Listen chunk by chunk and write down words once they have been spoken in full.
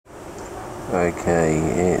Okay,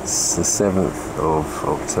 it's the 7th of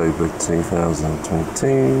October 2022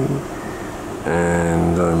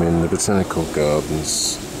 and I'm in the Botanical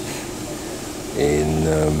Gardens in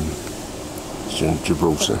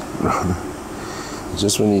Gibraltar.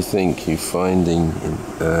 Just when you think you're finding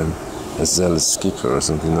a zealous skipper or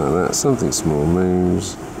something like that, something small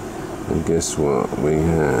moves, and guess what? We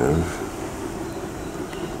have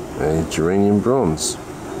a Geranium Bronze.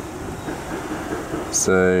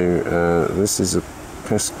 So this is a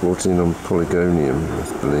pest brought in on Pelargonium,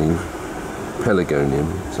 I believe. Pelargonium,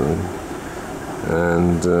 sorry.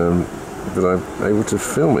 And but I'm able to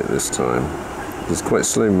film it this time. It's quite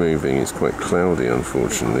slow moving, it's quite cloudy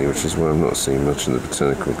unfortunately, which is why I'm not seeing much in the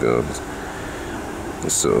Botanical Gardens.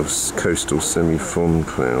 It's sort of coastal semi-fond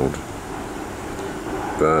cloud.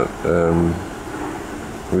 But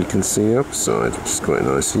we can see upside, which is quite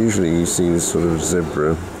nice. Usually you see this sort of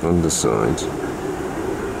zebra underside.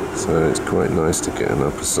 So it's quite nice to get an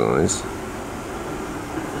upper size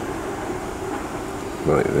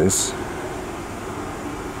like this.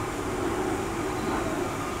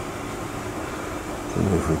 I don't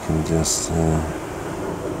know if we can just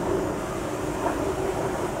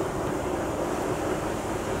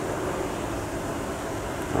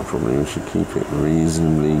we should keep it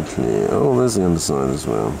reasonably clear. Oh, there's the underside as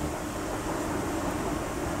well.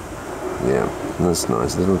 Yeah, that's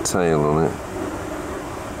nice. Little tail on it.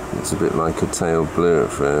 It's a bit like a tail blue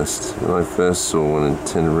at first. When I first saw one in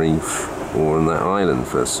Tenerife, or on that island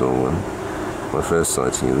first saw one, my first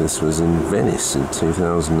sighting of this was in Venice in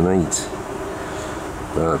 2008.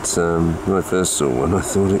 But when I first saw one, I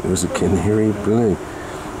thought it was a canary blue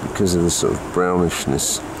because of the sort of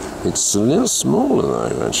brownishness. It's a little smaller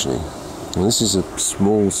though, actually. And this is a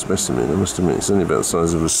small specimen, I must admit. It's only about the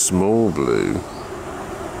size of a small blue.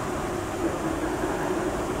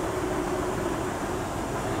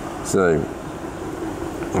 So,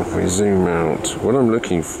 if we zoom out, what I'm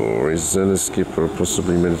looking for is zealous skipper, or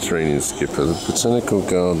possibly Mediterranean skipper. The Botanical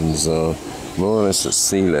Gardens are more or less at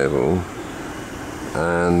sea level,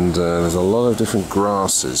 and there's a lot of different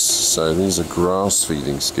grasses, so these are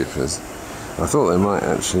grass-feeding skippers. I thought there might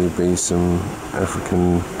actually be some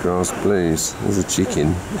African grass blues. There's a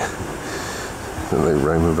chicken that they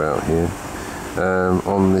roam about here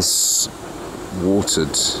on this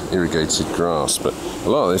watered, irrigated grass, but a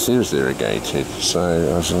lot of this is irrigated,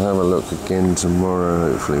 so I shall have a look again tomorrow,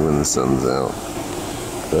 hopefully when the sun's out.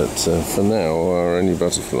 But for now, our only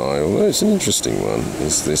butterfly, although it's an interesting one,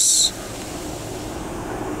 is this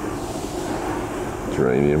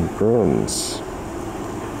Geranium Bronze.